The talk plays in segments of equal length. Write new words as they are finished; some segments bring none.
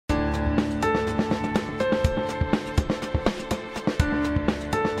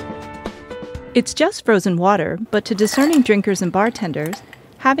It's just frozen water, but to discerning drinkers and bartenders,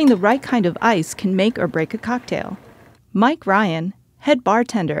 having the right kind of ice can make or break a cocktail. Mike Ryan, head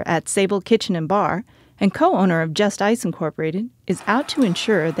bartender at Sable Kitchen and Bar and co-owner of Just Ice Incorporated, is out to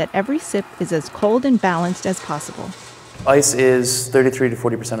ensure that every sip is as cold and balanced as possible. Ice is 33 to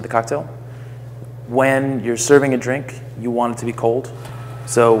 40% of the cocktail. When you're serving a drink, you want it to be cold.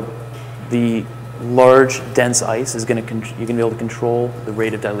 So the large, dense ice is you're going to be able to control the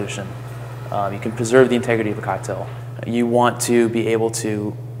rate of dilution. You can preserve the integrity of a cocktail. You want to be able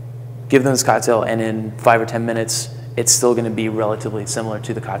to give them this cocktail, and in 5 or 10 minutes, it's still going to be relatively similar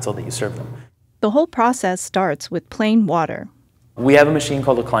to the cocktail that you serve them. The whole process starts with plain water. We have a machine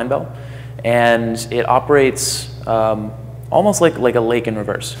called a Crain, and it operates almost like a lake in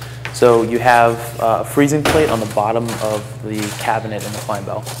reverse. So you have a freezing plate on the bottom of the cabinet in the Crain.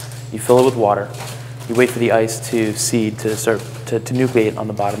 You fill it with water. You wait for the ice to seed, to nucleate on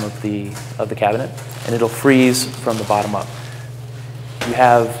the bottom of the cabinet, and it'll freeze from the bottom up. You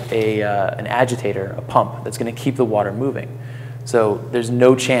have an agitator, a pump, that's going to keep the water moving. So there's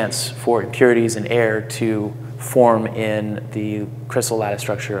no chance for impurities in air to form in the crystal lattice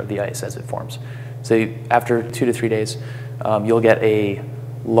structure of the ice as it forms. So after 2 to 3 days, you'll get a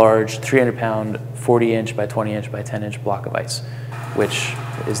large 300-pound, 40-inch by 20-inch by 10-inch block of ice, which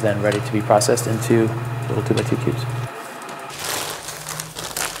is then ready to be processed into little 2x2 cubes.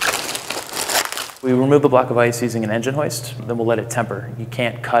 We remove the block of ice using an engine hoist, then we'll let it temper. You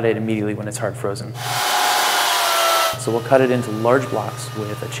can't cut it immediately when it's hard frozen. So we'll cut it into large blocks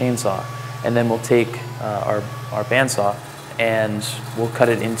with a chainsaw, and then we'll take our bandsaw and we'll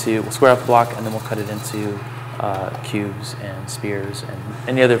square up the block, and then we'll cut it into cubes and spears and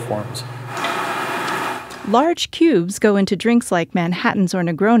any other forms. Large cubes go into drinks like Manhattans or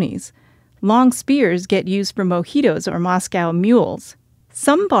Negronis. Long spears get used for mojitos or Moscow mules.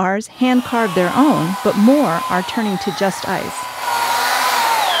 Some bars hand-carve their own, but more are turning to Just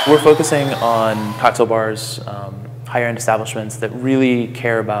Ice. We're focusing on cocktail bars, higher-end establishments that really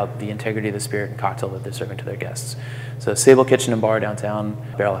care about the integrity of the spirit and cocktail that they're serving to their guests. So Sable Kitchen and Bar downtown,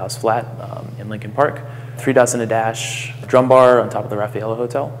 Barrel House Flat in Lincoln Park, 3 Dots and a Dash, Drum Bar on top of the Raffaello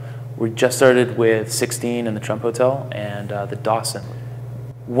Hotel. We just started with 16 in the Trump Hotel and the Dawson.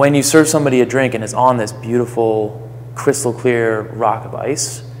 When you serve somebody a drink and it's on this beautiful, crystal clear rock of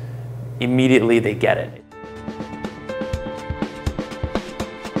ice, immediately they get it.